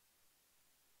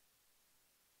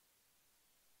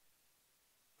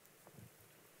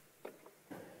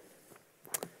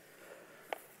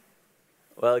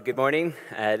Well, good morning.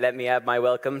 Let me add my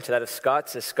welcome to that of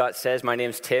Scott's. As Scott says, my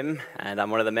name's Tim, and I'm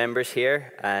one of the members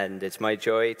here, and it's my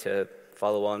joy to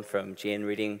follow on from Jane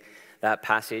reading that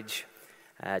passage,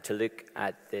 to look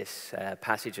at this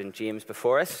passage in James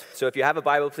before us. So if you have a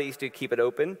Bible, please do keep it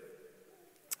open.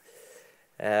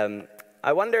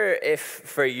 I wonder if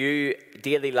for you,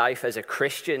 daily life as a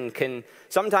Christian can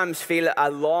sometimes feel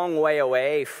a long way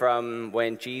away from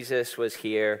when Jesus was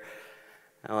here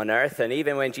on earth, and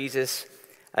even when Jesus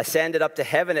ascended up to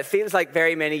heaven. It feels like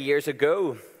very many years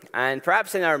ago. And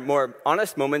perhaps in our more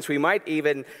honest moments, we might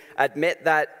even admit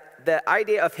that the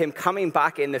idea of him coming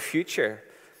back in the future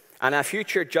and a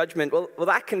future judgment, well,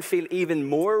 that can feel even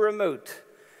more remote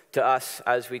to us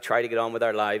as we try to get on with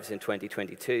our lives in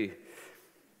 2022.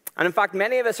 And in fact,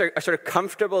 many of us are sort of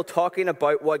comfortable talking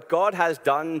about what God has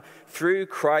done through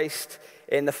Christ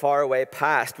in the faraway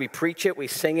past. We preach it, we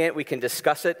sing it, we can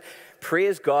discuss it.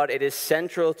 Praise God, it is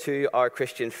central to our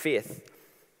Christian faith.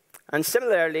 And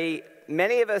similarly,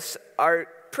 many of us are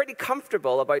pretty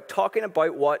comfortable about talking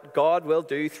about what God will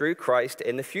do through Christ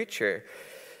in the future.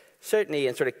 Certainly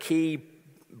in sort of key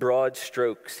broad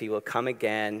strokes, he will come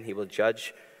again, he will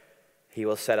judge, he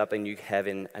will set up a new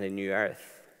heaven and a new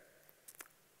earth.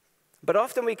 But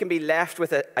often we can be left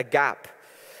with a gap,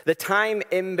 the time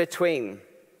in between,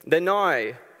 the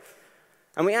now.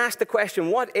 And we ask the question,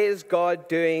 what is God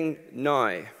doing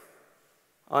now?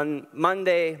 On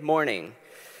Monday morning,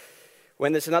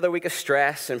 when there's another week of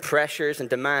stress and pressures and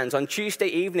demands. On Tuesday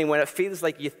evening, when it feels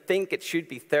like you think it should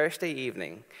be Thursday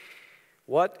evening.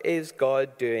 What is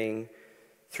God doing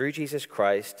through Jesus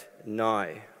Christ now?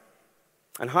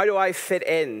 And how do I fit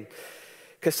in?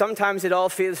 Because sometimes it all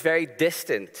feels very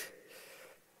distant.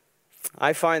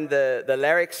 I find the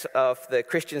lyrics of the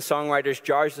Christian songwriters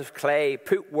Jars of Clay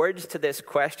put words to this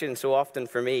question so often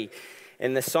for me.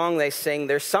 In the song they sing,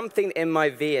 "There's something in my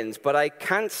veins, but I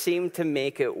can't seem to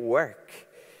make it work."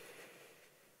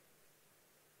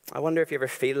 I wonder if you ever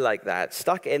feel like that,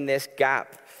 stuck in this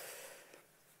gap.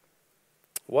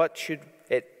 What should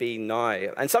it be now?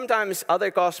 And sometimes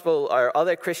other gospel or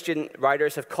other Christian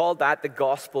writers have called that the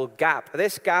gospel gap.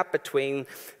 This gap between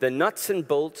the nuts and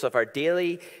bolts of our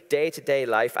daily, day-to-day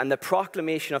life and the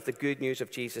proclamation of the good news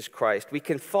of Jesus Christ. We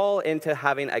can fall into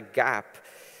having a gap.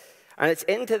 And it's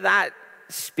into that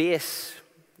space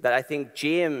that I think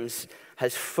James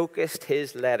has focused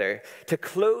his letter, to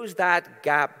close that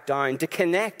gap down, to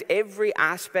connect every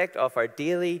aspect of our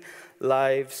daily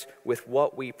lives with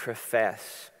what we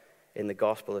profess in the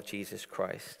gospel of Jesus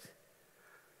Christ.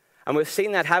 And we've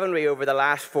seen that, haven't we, over the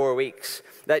last 4 weeks,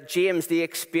 that James, the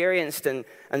experienced and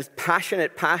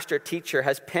passionate pastor teacher,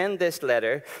 has penned this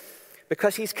letter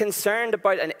because he's concerned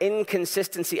about an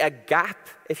inconsistency, a gap,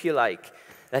 if you like,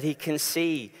 that he can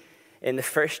see in the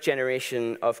first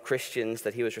generation of Christians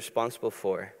that he was responsible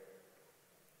for.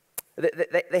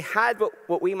 They had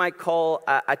what we might call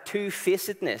a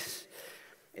two-facedness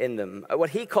in them,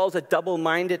 what he calls a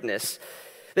double-mindedness.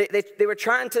 They were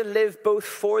trying to live both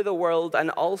for the world and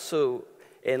also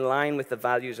in line with the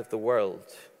values of the world.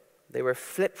 They were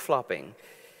flip-flopping,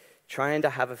 trying to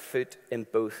have a foot in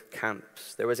both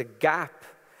camps. There was a gap.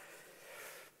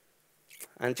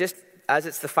 And just as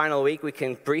it's the final week, we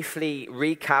can briefly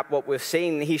recap what we've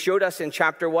seen. He showed us in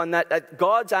chapter 1 that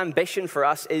God's ambition for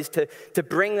us is to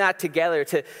bring that together,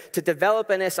 to develop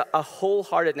in us a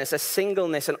wholeheartedness, a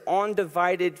singleness, an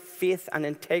undivided faith and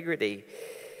integrity.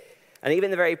 And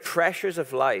even the very pressures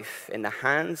of life in the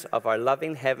hands of our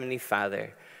loving Heavenly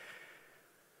Father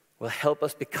will help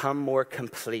us become more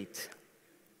complete.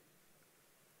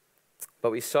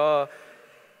 But we saw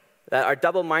that our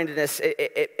double-mindedness,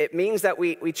 it means that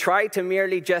we try to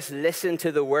merely just listen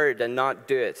to the word and not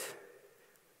do it.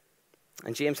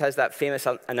 And James has that famous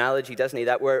analogy, doesn't he?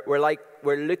 That we're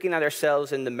looking at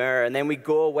ourselves in the mirror and then we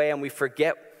go away and we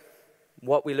forget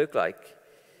what we look like.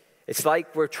 It's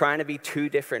like we're trying to be two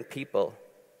different people.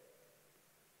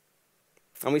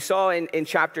 And we saw in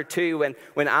chapter 2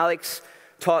 when Alex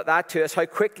taught that to us, how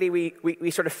quickly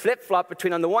we sort of flip-flop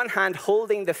between, on the one hand,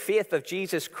 holding the faith of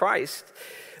Jesus Christ,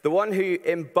 the one who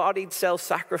embodied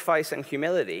self-sacrifice and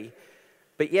humility,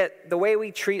 but yet the way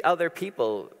we treat other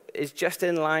people is just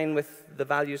in line with the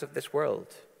values of this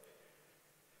world.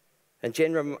 And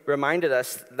Jen reminded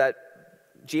us that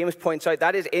James points out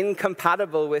that is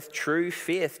incompatible with true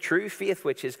faith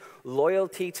which is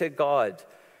loyalty to God,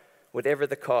 whatever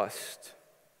the cost.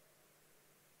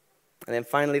 And then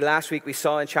finally, last week we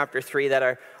saw in chapter 3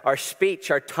 that our speech,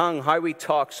 our tongue, how we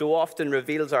talk so often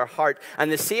reveals our heart.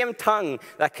 And the same tongue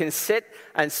that can sit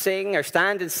and sing or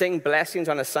stand and sing blessings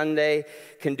on a Sunday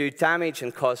can do damage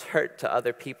and cause hurt to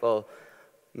other people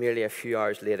merely a few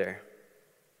hours later.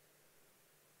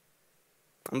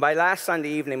 And by last Sunday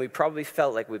evening, we probably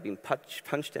felt like we'd been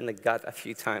punched in the gut a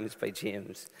few times by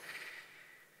James.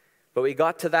 But we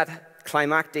got to that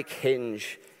climactic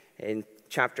hinge in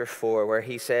chapter 4 where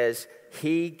he says,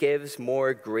 he gives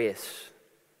more grace.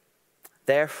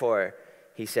 Therefore,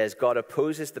 he says, God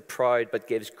opposes the proud but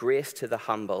gives grace to the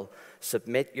humble.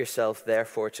 Submit yourself,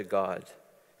 therefore, to God.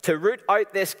 To root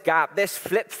out this gap, this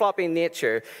flip-flopping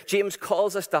nature, James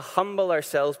calls us to humble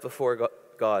ourselves before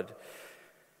God.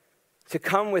 To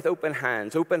come with open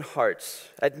hands, open hearts.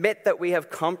 Admit that we have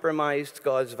compromised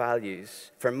God's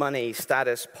values for money,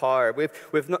 status, power.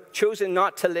 We've chosen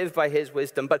not to live by his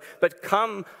wisdom, but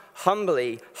come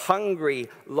humbly, hungry,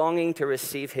 longing to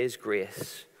receive his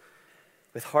grace,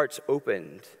 with hearts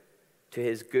opened to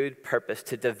his good purpose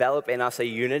to develop in us a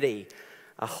unity,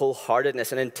 a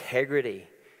wholeheartedness, an integrity.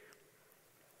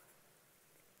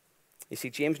 You see,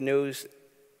 James knows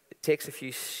it takes a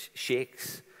few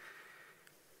shakes,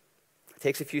 it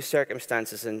takes a few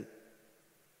circumstances, and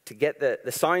to get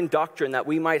the sound doctrine that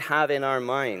we might have in our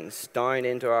minds down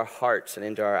into our hearts and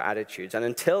into our attitudes. And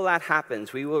until that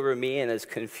happens, we will remain as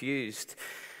confused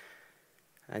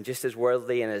and just as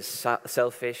worldly and as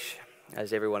selfish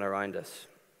as everyone around us.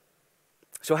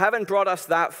 So having brought us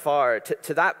that far,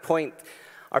 to that point,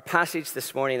 our passage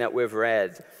this morning that we've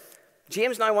read,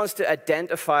 James now wants to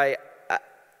identify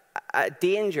a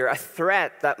danger, a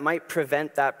threat that might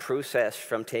prevent that process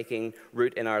from taking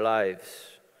root in our lives,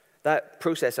 that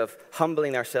process of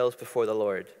humbling ourselves before the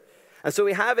Lord. And so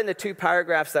we have in the 2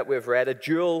 paragraphs that we've read a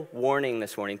dual warning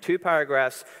this morning. 2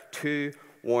 paragraphs, 2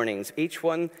 warnings. Each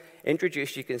one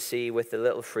introduced, you can see, with the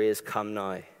little phrase, come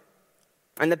now.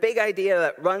 And the big idea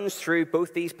that runs through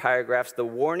both these paragraphs, the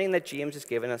warning that James has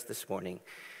given us this morning,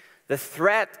 the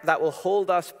threat that will hold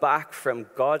us back from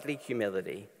godly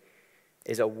humility,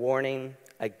 is a warning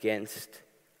against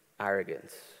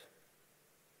arrogance.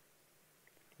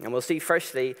 And we'll see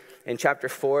firstly in chapter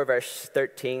 4, verse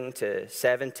 13 to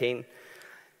 17,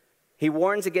 he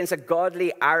warns against a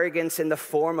godly arrogance in the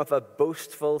form of a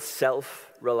boastful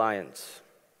self-reliance.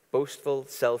 Boastful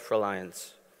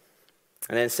self-reliance.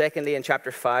 And then secondly, in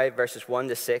chapter 5, verses 1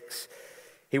 to 6,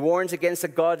 he warns against a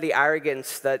godly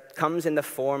arrogance that comes in the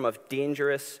form of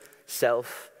dangerous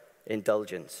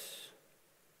self-indulgence.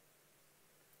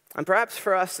 And perhaps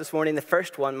for us this morning, the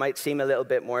first one might seem a little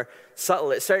bit more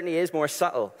subtle. It certainly is more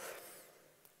subtle.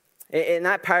 In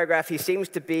that paragraph, he seems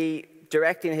to be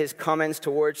directing his comments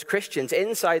towards Christians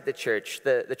inside the church,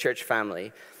 the church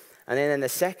family. And then in the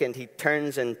second, he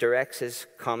turns and directs his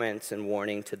comments and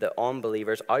warning to the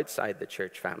unbelievers outside the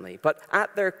church family. But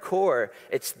at their core,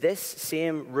 it's this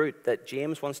same root that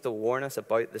James wants to warn us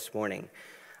about this morning,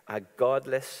 a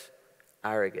godless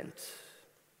arrogance.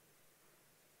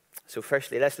 So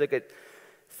firstly, let's look at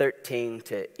 13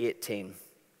 to 18.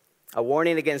 A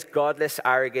warning against godless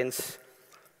arrogance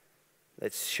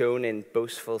that's shown in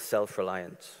boastful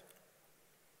self-reliance.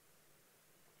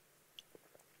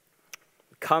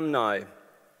 Come now.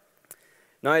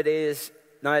 Nowadays,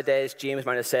 James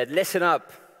might have said, listen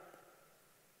up.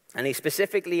 And he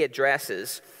specifically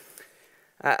addresses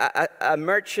a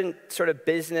merchant sort of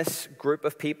business group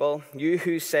of people, you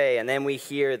who say, and then we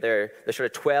hear their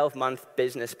sort of 12-month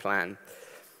business plan.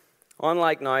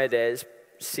 Unlike nowadays,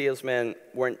 salesmen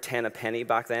weren't 10 a penny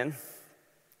back then.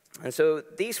 And so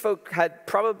these folk had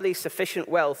probably sufficient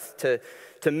wealth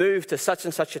to move to such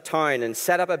and such a town and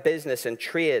set up a business and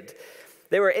trade.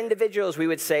 They were individuals, we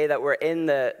would say, that were in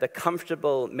the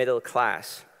comfortable middle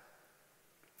class.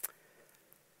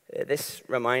 This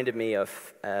reminded me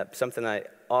of something I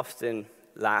often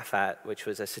laugh at, which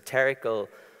was a satirical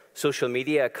social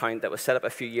media account that was set up a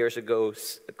few years ago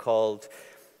called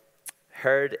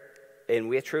Heard in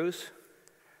Waitrose.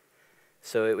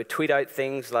 So it would tweet out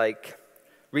things like,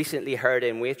 recently heard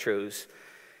in Waitrose,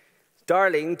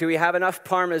 darling, do we have enough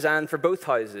Parmesan for both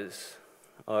houses?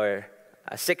 Or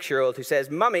a 6-year-old who says,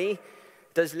 Mummy,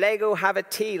 does Lego have a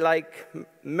tea like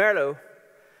Merlot?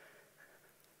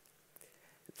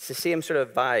 It's the same sort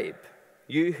of vibe.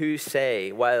 You who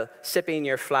say, while sipping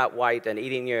your flat white and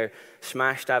eating your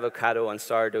smashed avocado on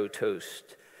sourdough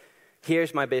toast,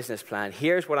 here's my business plan.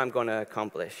 Here's what I'm going to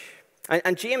accomplish.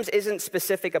 And James isn't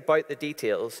specific about the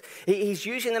details. He's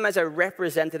using them as a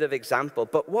representative example.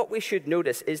 But what we should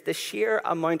notice is the sheer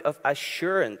amount of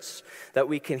assurance that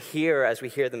we can hear as we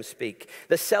hear them speak.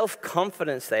 The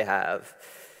self-confidence they have.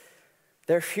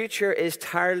 Their future is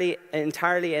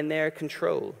entirely in their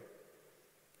control.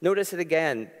 Notice it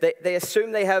again. They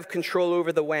assume they have control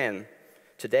over the when,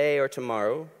 today or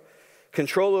tomorrow.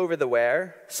 Control over the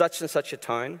where, such and such a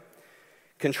town.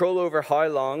 Control over how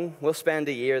long, we'll spend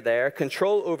a year there.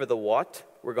 Control over the what,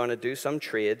 we're going to do some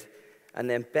trade. And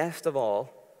then best of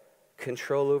all,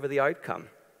 control over the outcome.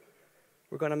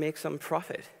 We're going to make some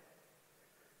profit.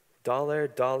 Dollar,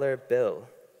 dollar bill.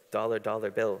 Dollar,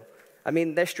 dollar bill. I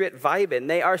mean, they're straight vibing.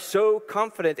 They are so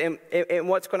confident in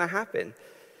what's going to happen.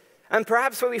 And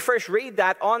perhaps when we first read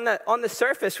that on the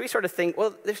surface, we sort of think,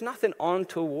 well, there's nothing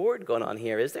untoward going on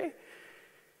here, is there?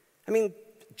 I mean,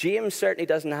 James certainly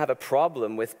doesn't have a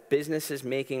problem with businesses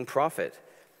making profit.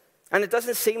 And it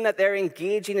doesn't seem that they're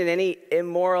engaging in any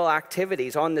immoral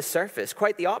activities on the surface.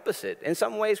 Quite the opposite. In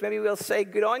some ways, maybe we'll say,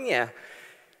 good on you.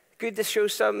 Good to show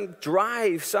some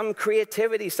drive, some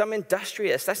creativity, some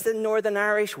industrious. That's the Northern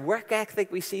Irish work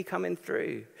ethic we see coming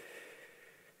through.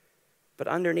 But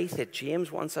underneath it,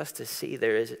 James wants us to see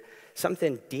there is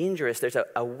something dangerous. There's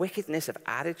a wickedness of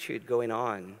attitude going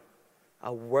on,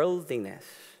 a worldliness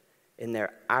in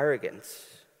their arrogance,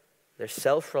 their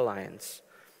self-reliance.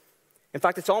 In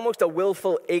fact, it's almost a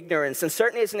willful ignorance, and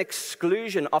certainly it's an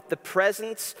exclusion of the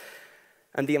presence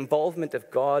and the involvement of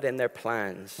God in their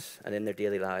plans and in their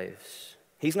daily lives.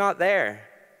 He's not there.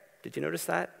 Did you notice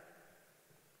that?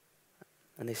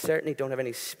 And they certainly don't have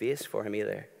any space for him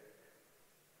either.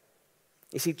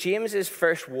 You see, James's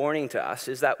first warning to us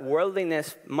is that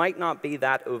worldliness might not be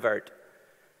that overt.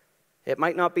 It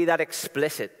might not be that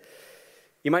explicit.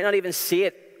 You might not even see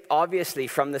it obviously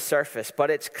from the surface, but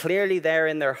it's clearly there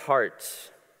in their hearts.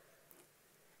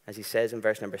 As he says in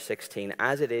verse number 16,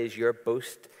 as it is, you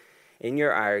boast in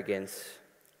your arrogance,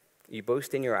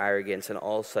 and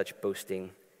all such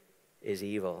boasting is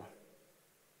evil.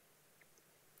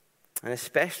 And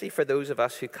especially for those of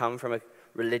us who come from a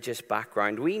religious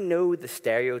background, we know the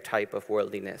stereotype of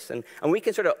worldliness, and we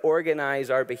can sort of organize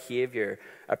our behavior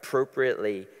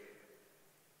appropriately.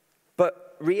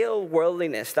 But real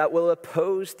worldliness that will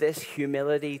oppose this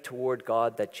humility toward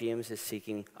God that James is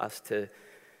seeking us to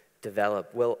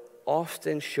develop will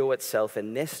often show itself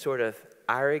in this sort of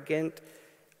arrogant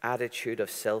attitude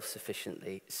of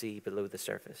self-sufficiency below the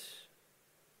surface.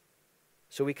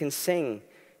 So we can sing,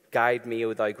 "Guide me,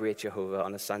 O thou great Jehovah,"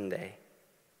 on a Sunday.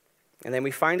 And then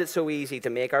we find it so easy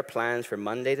to make our plans for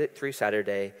Monday through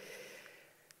Saturday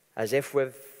as if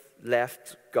we've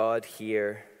left God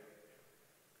here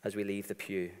as we leave the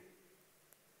pew.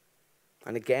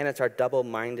 And again, it's our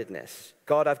double-mindedness.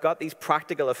 God, I've got these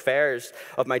practical affairs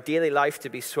of my daily life to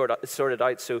be sorted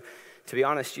out, so to be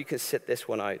honest, you can sit this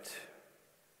one out.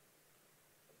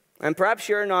 And perhaps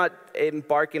you're not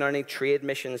embarking on any trade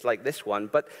missions like this one,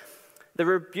 but the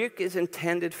rebuke is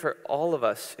intended for all of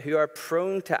us who are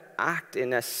prone to act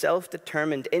in a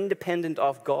self-determined, independent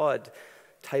of God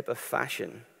type of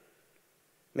fashion.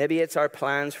 Maybe it's our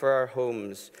plans for our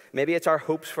homes. Maybe it's our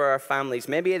hopes for our families.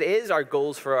 Maybe it is our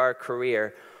goals for our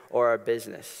career or our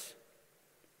business.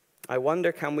 I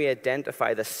wonder, can we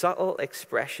identify the subtle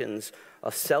expressions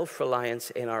of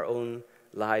self-reliance in our own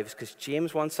lives? Because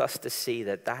James wants us to see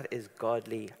that that is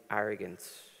godly arrogance.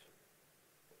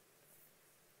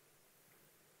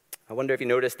 I wonder if you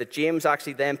noticed that James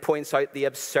actually then points out the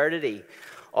absurdity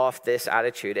of this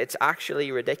attitude. It's actually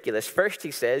ridiculous. First,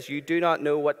 he says, you do not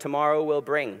know what tomorrow will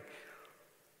bring.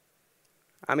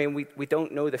 I mean, we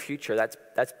don't know the future.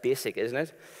 That's basic, isn't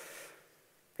it?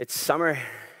 It's summer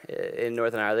in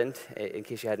Northern Ireland, in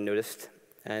case you hadn't noticed.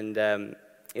 And,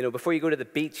 before you go to the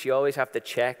beach, you always have to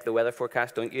check the weather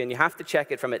forecast, don't you? And you have to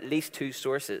check it from at least two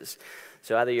sources.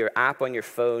 So either your app on your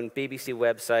phone, BBC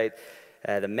website,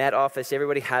 the Met Office,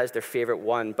 everybody has their favorite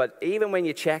one. But even when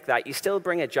you check that, you still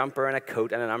bring a jumper and a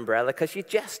coat and an umbrella because you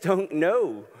just don't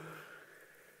know.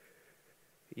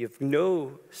 You have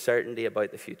no certainty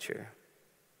about the future.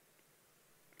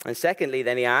 And secondly,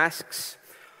 then he asks,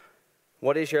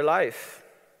 what is your life?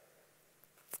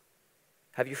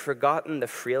 Have you forgotten the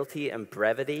frailty and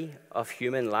brevity of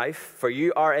human life? For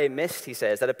you are a mist, he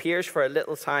says, that appears for a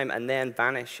little time and then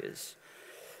vanishes.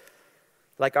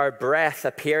 Like our breath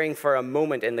appearing for a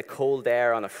moment in the cold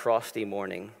air on a frosty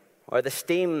morning, or the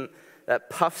steam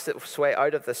that puffs its way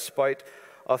out of the spout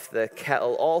of the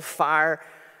kettle, all fire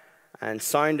and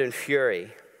sound and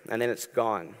fury, and then it's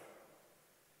gone.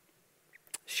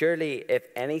 Surely, if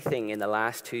anything in the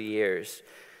last 2 years,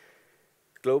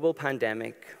 global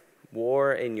pandemic,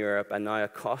 war in Europe, and now a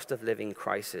cost of living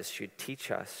crisis should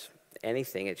teach us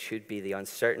anything, it should be the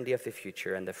uncertainty of the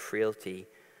future and the frailty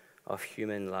of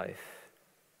human life.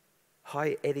 How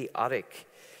idiotic,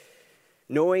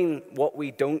 knowing what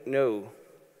we don't know,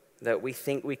 that we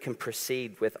think we can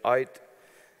proceed without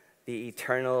the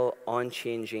eternal,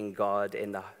 unchanging God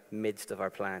in the midst of our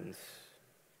plans.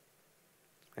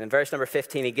 And in verse number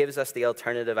 15, he gives us the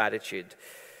alternative attitude.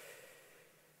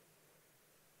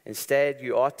 Instead,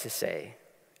 you ought to say,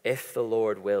 if the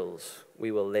Lord wills,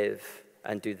 we will live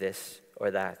and do this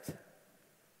or that.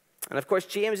 And of course,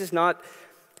 James is not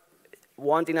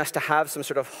wanting us to have some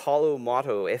sort of hollow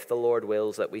motto, if the Lord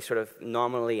wills, that we sort of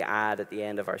nominally add at the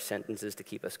end of our sentences to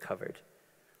keep us covered.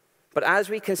 But as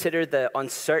we consider the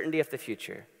uncertainty of the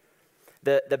future,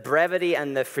 the brevity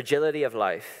and the fragility of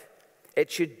life,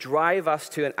 it should drive us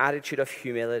to an attitude of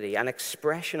humility, an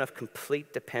expression of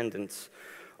complete dependence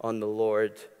on the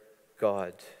Lord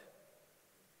God.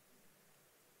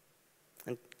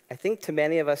 And I think to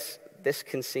many of us, this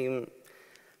can seem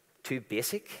too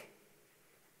basic,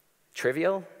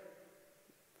 trivial.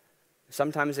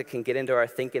 Sometimes it can get into our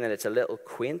thinking that it's a little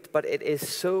quaint, but it is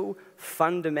so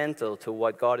fundamental to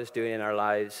what God is doing in our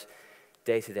lives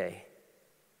day to day.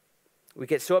 We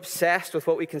get so obsessed with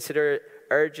what we consider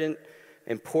urgent,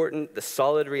 important, the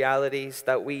solid realities,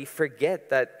 that we forget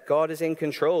that God is in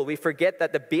control. We forget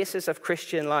that the basis of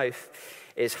Christian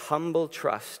life is humble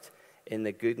trust in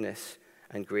the goodness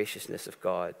and graciousness of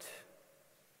God.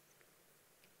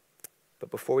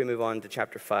 But before we move on to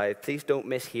chapter 5, please don't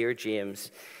mishear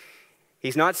James.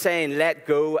 He's not saying let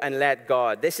go and let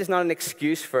God. This is not an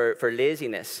excuse for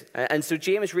laziness. And so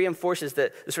James reinforces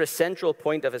the sort of central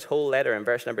point of his whole letter in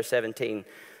verse number 17.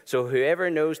 So whoever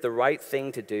knows the right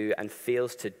thing to do and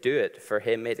fails to do it, for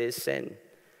him it is sin.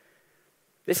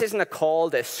 This isn't a call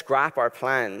to scrap our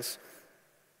plans.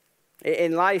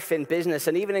 In life, in business,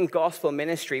 and even in gospel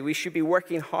ministry, we should be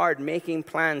working hard, making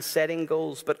plans, setting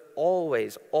goals, but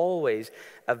always, always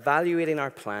evaluating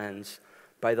our plans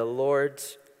by the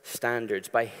Lord's standards,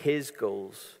 by his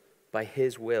goals, by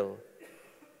his will.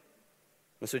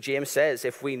 And so James says,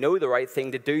 if we know the right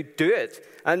thing to do, do it,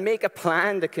 and make a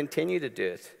plan to continue to do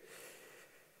it.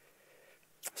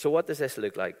 So what does this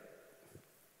look like?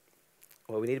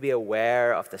 Well, we need to be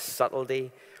aware of the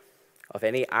subtlety of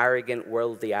any arrogant,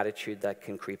 worldly attitude that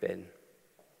can creep in.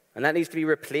 And that needs to be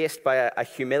replaced by a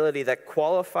humility that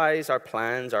qualifies our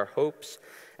plans, our hopes,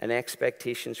 and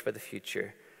expectations for the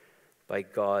future by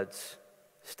God's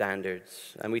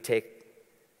standards. And we take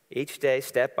each day,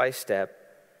 step by step,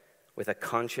 with a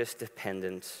conscious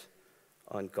dependence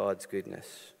on God's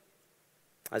goodness.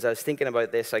 As I was thinking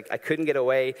about this, I couldn't get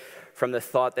away from the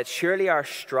thought that surely our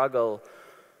struggle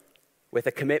with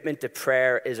a commitment to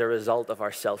prayer is a result of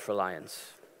our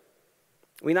self-reliance.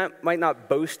 We might not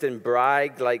boast and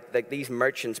brag like these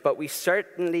merchants, but we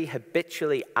certainly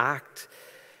habitually act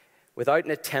without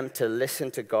an attempt to listen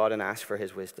to God and ask for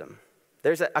his wisdom.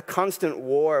 There's a constant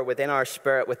war within our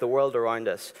spirit with the world around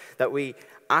us, that we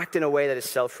act in a way that is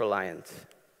self-reliant.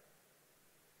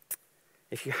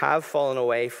 If you have fallen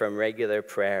away from regular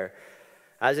prayer,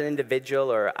 as an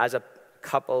individual or as a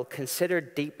couple, consider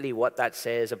deeply what that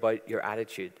says about your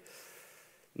attitude.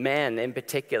 Men in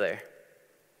particular.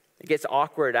 It gets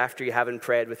awkward after you haven't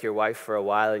prayed with your wife for a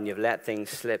while and you've let things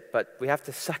slip, but we have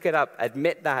to suck it up,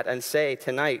 admit that, and say,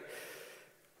 tonight,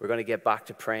 we're going to get back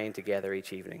to praying together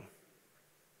each evening.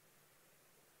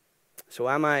 So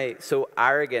am I so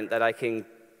arrogant that I can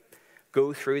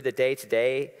go through the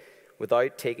day-to-day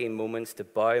without taking moments to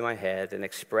bow my head and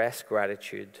express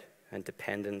gratitude and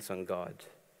dependence on God?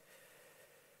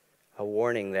 A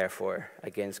warning, therefore,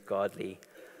 against godly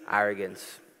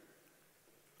arrogance.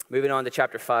 Moving on to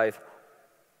chapter 5,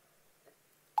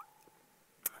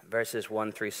 verses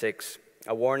 1 through 6.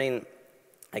 A warning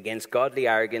against godly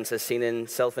arrogance as seen in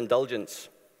self-indulgence.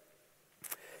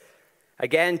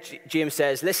 Again, James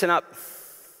says, listen up.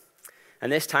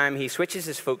 And this time he switches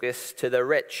his focus to the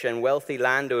rich and wealthy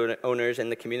landowners in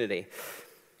the community.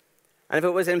 And if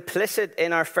it was implicit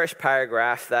in our first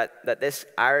paragraph that this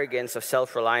arrogance of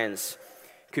self-reliance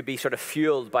could be sort of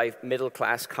fueled by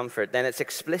middle-class comfort, then it's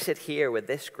explicit here with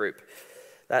this group,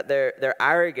 that their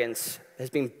arrogance has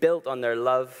been built on their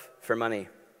love for money.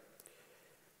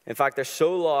 In fact, they're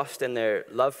so lost in their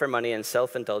love for money and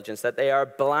self-indulgence that they are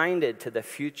blinded to the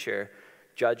future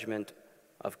judgment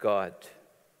of God.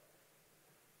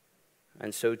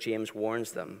 And so James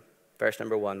warns them. Verse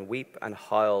number 1, weep and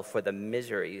howl for the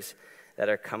miseries that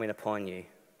are coming upon you.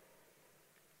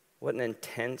 What an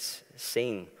intense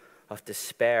scene of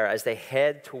despair as they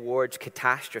head towards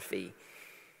catastrophe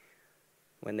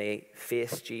when they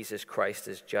face Jesus Christ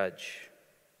as judge.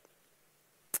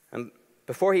 And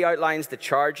before he outlines the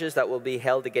charges that will be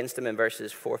held against them in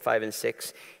verses 4, 5, and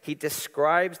 6, he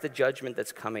describes the judgment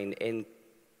that's coming in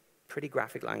pretty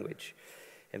graphic language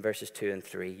in verses 2 and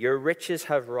 3. Your riches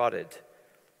have rotted,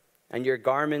 and your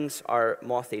garments are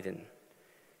moth-eaten.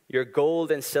 Your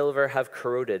gold and silver have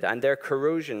corroded, and their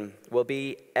corrosion will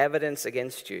be evidence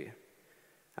against you,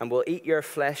 and will eat your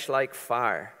flesh like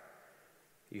fire.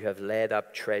 You have laid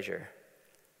up treasure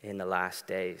in the last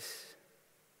days.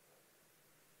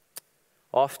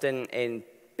 Often in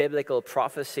biblical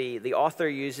prophecy, the author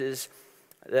uses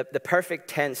the perfect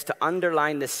tense to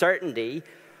underline the certainty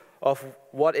of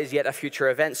what is yet a future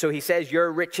event. So he says,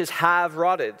 your riches have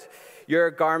rotted. Your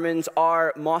garments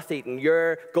are moth-eaten.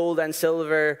 Your gold and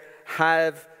silver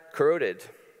have corroded.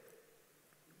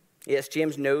 Yes,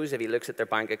 James knows if he looks at their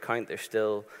bank account, there's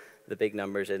still the big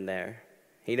numbers in there.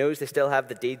 He knows they still have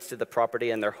the deeds to the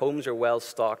property and their homes are well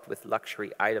stocked with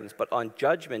luxury items. But on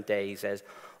Judgment Day, he says,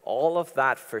 all of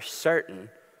that for certain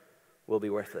will be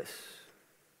worthless.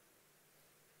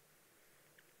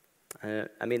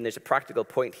 There's a practical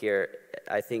point here,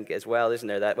 I think, as well, isn't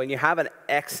there? That when you have an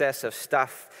excess of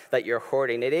stuff that you're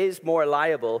hoarding, it is more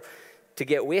liable to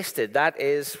get wasted. That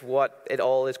is what it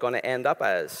all is going to end up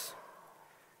as.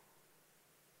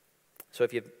 So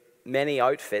if you have many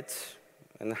outfits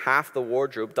and half the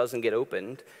wardrobe doesn't get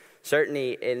opened,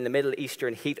 certainly in the Middle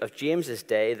Eastern heat of James's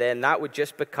day, then that would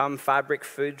just become fabric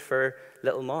food for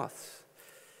little moths.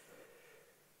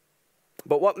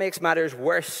 But what makes matters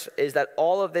worse is that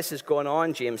all of this is going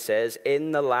on, James says,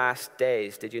 in the last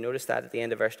days. Did you notice that at the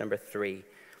end of verse number 3?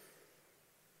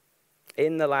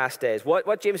 In the last days.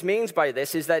 What James means by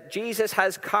this is that Jesus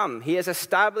has come. He has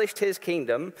established his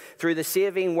kingdom through the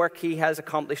saving work he has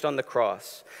accomplished on the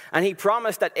cross. And he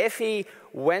promised that if he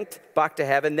went back to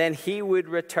heaven, then he would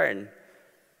return.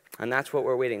 And that's what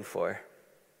we're waiting for.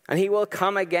 And he will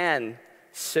come again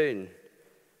soon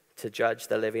to judge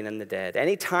the living and the dead.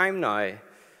 Any time now.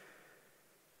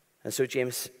 And so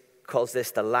James calls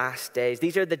this the last days.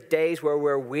 These are the days where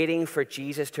we're waiting for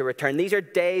Jesus to return. These are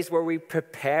days where we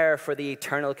prepare for the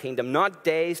eternal kingdom, not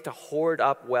days to hoard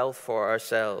up wealth for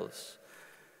ourselves.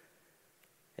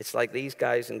 It's like these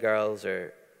guys and girls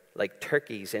are like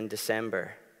turkeys in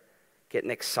December,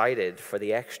 getting excited for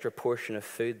the extra portion of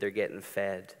food they're getting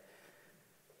fed.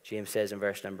 James says in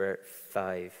verse number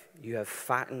 5, you have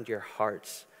fattened your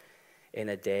hearts in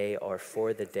a day or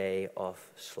for the day of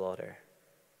slaughter.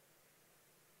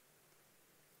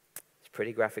 It's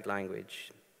pretty graphic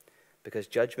language because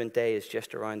Judgment Day is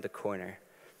just around the corner.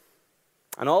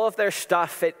 And all of their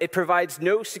stuff, it provides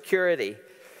no security.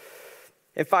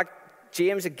 In fact,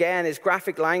 James, again, is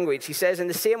graphic language. He says, in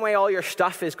the same way all your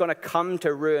stuff is going to come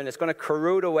to ruin, it's going to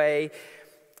corrode away,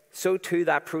 so too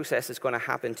that process is going to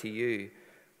happen to you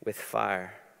with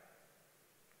fire.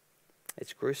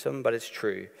 It's gruesome, but it's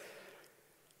true.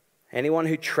 Anyone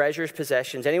who treasures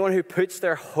possessions, anyone who puts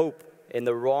their hope in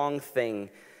the wrong thing,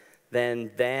 then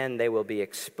they will be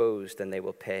exposed and they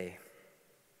will pay.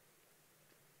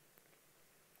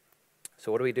 So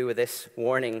what do we do with this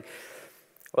warning?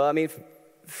 Well,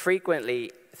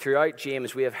 frequently throughout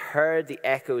James, we have heard the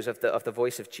echoes of the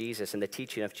voice of Jesus and the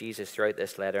teaching of Jesus throughout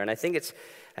this letter. And I think it's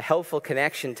a helpful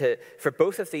connection for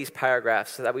both of these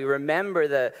paragraphs so that we remember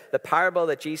the parable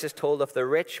that Jesus told of the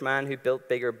rich man who built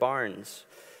bigger barns.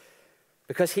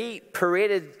 Because he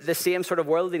paraded the same sort of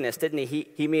worldliness, didn't he?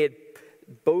 He made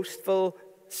boastful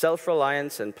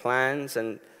self-reliance and plans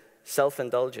and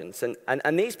self-indulgence.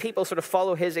 And these people sort of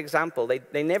follow his example.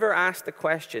 They never ask the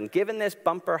question, given this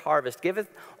bumper harvest, given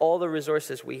all the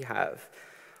resources we have,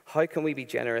 how can we be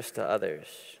generous to others?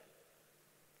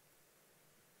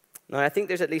 Now, I think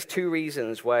there's at least two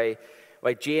reasons why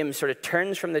James sort of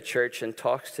turns from the church and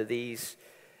talks to these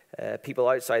people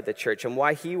outside the church, and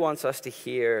why he wants us to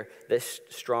hear this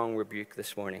strong rebuke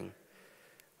this morning.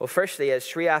 Well, firstly, as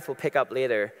Shriath will pick up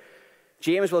later,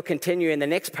 James will continue in the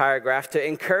next paragraph to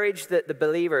encourage the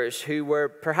believers who were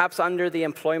perhaps under the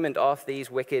employment of these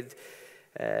wicked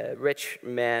rich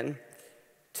men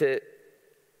to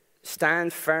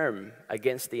stand firm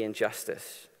against the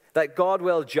injustice, that God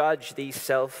will judge these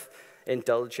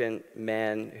self-indulgent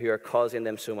men who are causing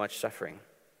them so much suffering.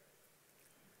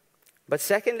 But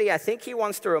secondly, I think he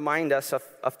wants to remind us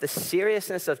of the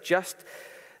seriousness of just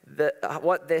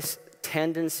what this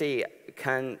tendency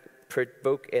can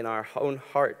provoke in our own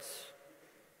hearts.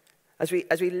 As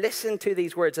we listen to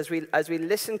these words, as we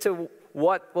listen to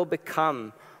what will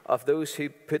become of those who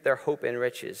put their hope in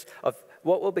riches, of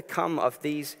what will become of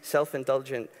these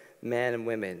self-indulgent men and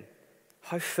women,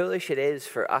 how foolish it is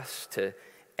for us to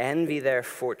envy their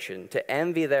fortune, to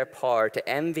envy their power, to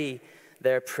envy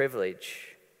their privilege.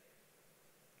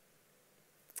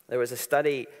 There was a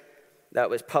study that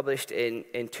was published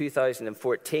in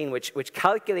 2014, which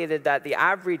calculated that the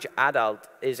average adult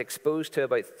is exposed to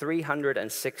about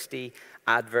 360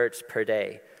 adverts per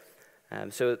day.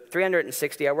 So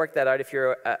 360, I worked that out. If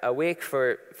you're awake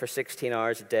for 16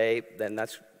 hours a day, then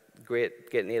that's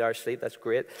great. Getting 8 hours sleep, that's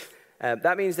great.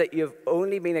 That means that you've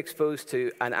only been exposed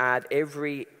to an ad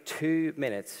every 2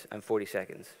 minutes and 40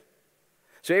 seconds.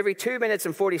 So every 2 minutes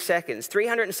and 40 seconds,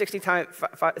 360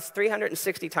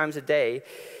 times a day,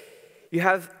 you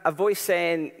have a voice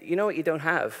saying, you know what you don't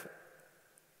have?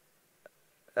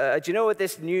 Do you know what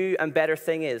this new and better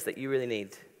thing is that you really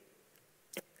need?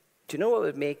 Do you know what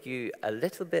would make you a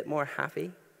little bit more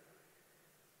happy,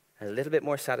 a little bit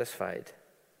more satisfied?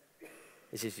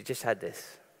 Is if you just had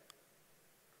this.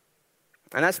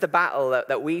 And that's the battle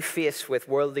that we face with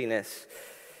worldliness.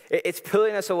 It's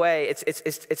pulling us away.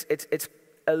 It's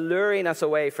alluring us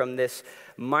away from this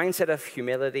mindset of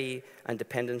humility and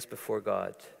dependence before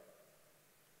God.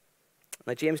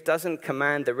 Now, James doesn't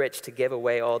command the rich to give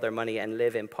away all their money and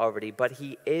live in poverty, but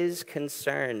he is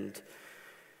concerned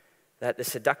that the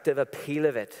seductive appeal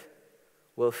of it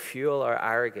will fuel our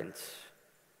arrogance,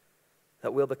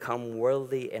 that we'll become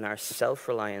worldly in our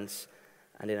self-reliance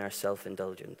and in our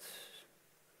self-indulgence.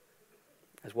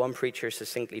 As one preacher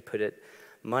succinctly put it,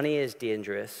 money is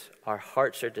dangerous, our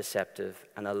hearts are deceptive,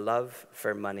 and a love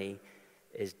for money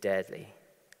is deadly.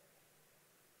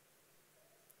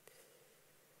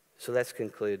 So let's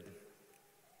conclude.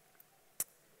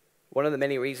 One of the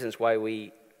many reasons why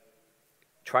we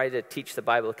try to teach the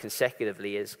Bible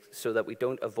consecutively is so that we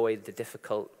don't avoid the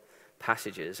difficult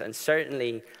passages. And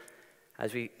certainly,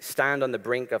 as we stand on the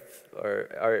brink of,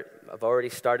 or have already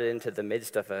started into the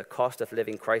midst of a cost of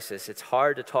living crisis, it's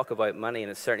hard to talk about money,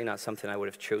 and it's certainly not something I would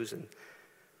have chosen.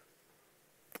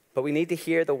 But we need to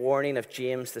hear the warning of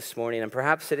James this morning, and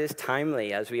perhaps it is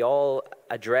timely as we all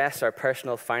address our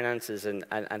personal finances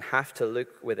and have to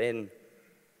look within,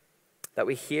 that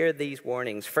we hear these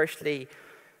warnings. Firstly,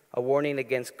 a warning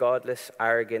against godless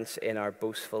arrogance in our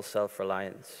boastful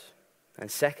self-reliance. And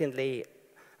secondly,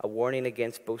 a warning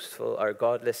against boastful or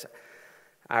godless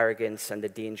arrogance and the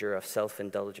danger of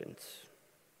self-indulgence.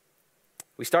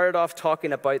 We started off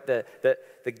talking about the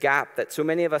gap that so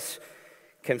many of us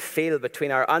can feel between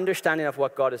our understanding of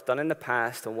what God has done in the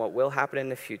past and what will happen in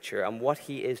the future and what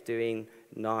he is doing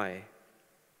now.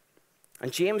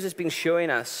 And James has been showing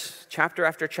us, chapter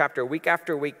after chapter, week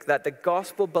after week, that the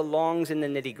gospel belongs in the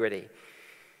nitty-gritty,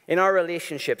 in our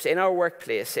relationships, in our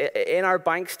workplace, in our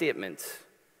bank statements,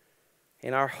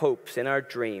 in our hopes, in our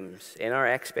dreams, in our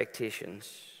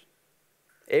expectations,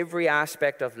 every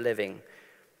aspect of living.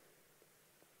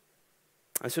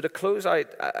 And so to close out,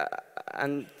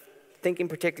 and thinking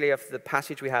particularly of the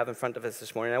passage we have in front of us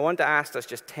this morning, I want to ask us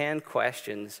just 10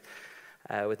 questions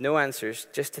with no answers,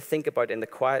 just to think about in the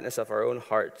quietness of our own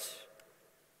hearts.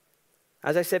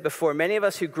 As I said before, many of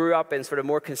us who grew up in sort of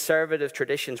more conservative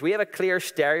traditions, we have a clear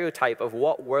stereotype of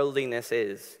what worldliness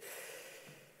is.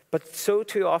 But so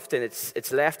too often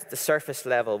it's left at the surface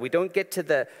level. We don't get to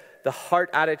the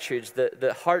heart attitudes,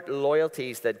 the heart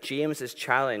loyalties that James has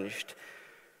challenged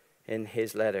in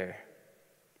his letter.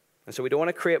 And so we don't want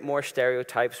to create more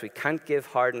stereotypes. We can't give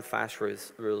hard and fast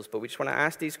rules, but we just want to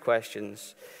ask these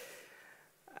questions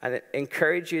and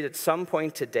encourage you at some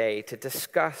point today to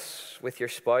discuss with your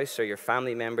spouse or your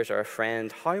family members or a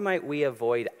friend, how might we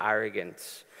avoid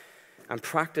arrogance and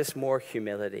practice more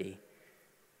humility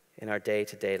in our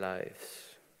day-to-day lives?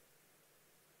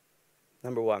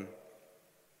 Number one,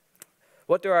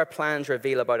 what do our plans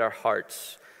reveal about our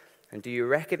hearts? And do you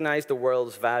recognize the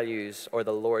world's values or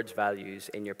the Lord's values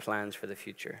in your plans for the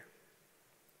future?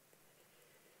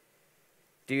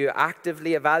 Do you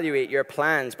actively evaluate your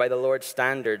plans by the Lord's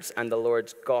standards and the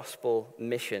Lord's gospel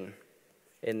mission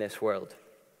in this world?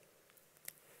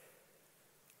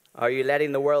 Are you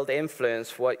letting the world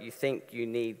influence what you think you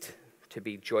need to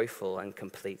be joyful and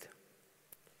complete?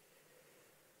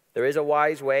 There is a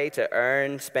wise way to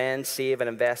earn, spend, save, and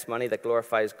invest money that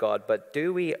glorifies God, but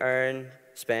do we earn,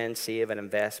 spend, save, and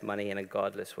invest money in a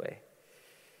godless way?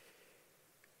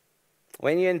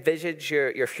 When you envisage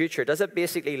your future, does it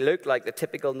basically look like the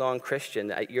typical non-Christian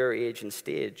at your age and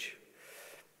stage?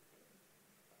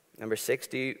 Number 6,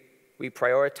 do we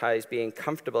prioritize being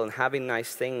comfortable and having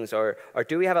nice things, or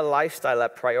do we have a lifestyle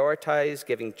that prioritizes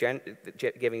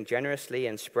giving generously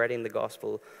and spreading the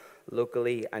gospel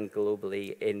locally and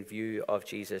globally in view of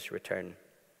Jesus' return?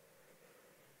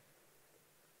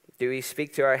 Do we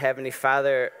speak to our Heavenly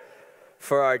Father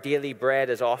for our daily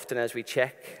bread as often as we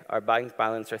check our bank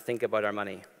balance or think about our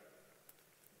money?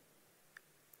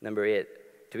 Number 8,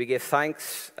 do we give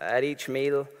thanks at each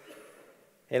meal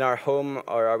in our home,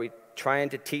 or are we trying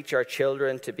to teach our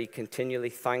children to be continually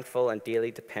thankful and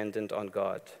daily dependent on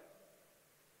God?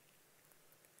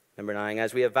 Number 9,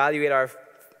 as we evaluate our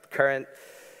current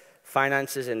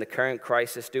finances in the current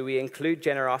crisis, do we include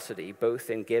generosity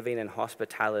both in giving and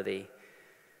hospitality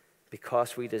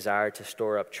because we desire to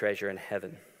store up treasure in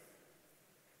heaven?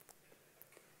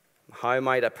 How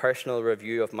might a personal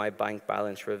review of my bank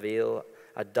balance reveal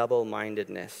a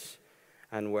double-mindedness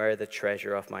and where the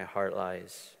treasure of my heart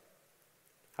lies?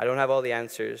 I don't have all the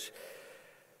answers.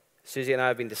 Susie and I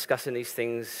have been discussing these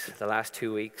things the last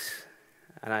 2 weeks,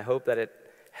 And I hope that it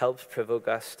helps provoke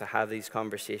us to have these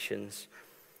conversations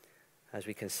as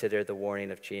we consider the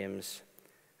warning of James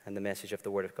and the message of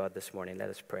the Word of God this morning. Let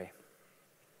us pray.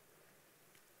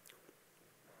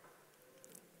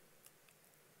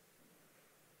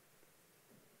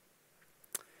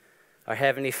 Our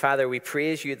Heavenly Father, we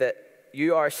praise you that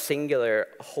you are singular,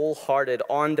 wholehearted,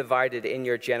 undivided in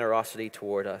your generosity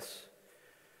toward us.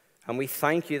 And we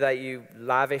thank you that you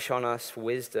lavish on us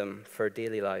wisdom for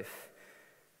daily life.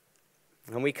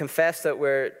 And we confess that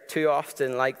we're too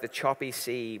often like the choppy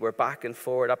sea. We're back and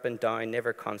forward, up and down,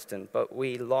 never constant. But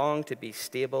we long to be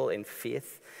stable in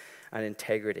faith and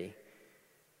integrity.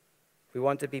 We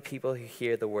want to be people who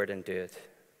hear the word and do it.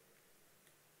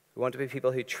 We want to be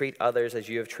people who treat others as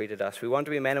you have treated us. We want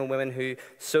to be men and women who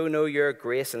so know your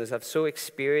grace and have so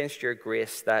experienced your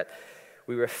grace that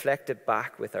we reflect it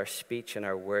back with our speech and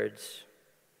our words.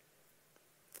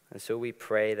 And so we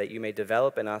pray that you may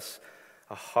develop in us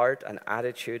a heart and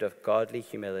attitude of godly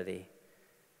humility,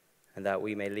 and that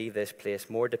we may leave this place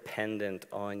more dependent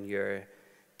on your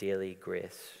daily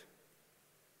grace.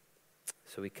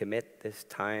 So we commit this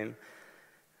time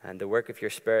and the work of your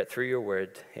Spirit through your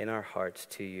word in our hearts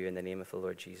to you in the name of the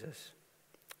Lord Jesus.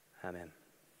 Amen.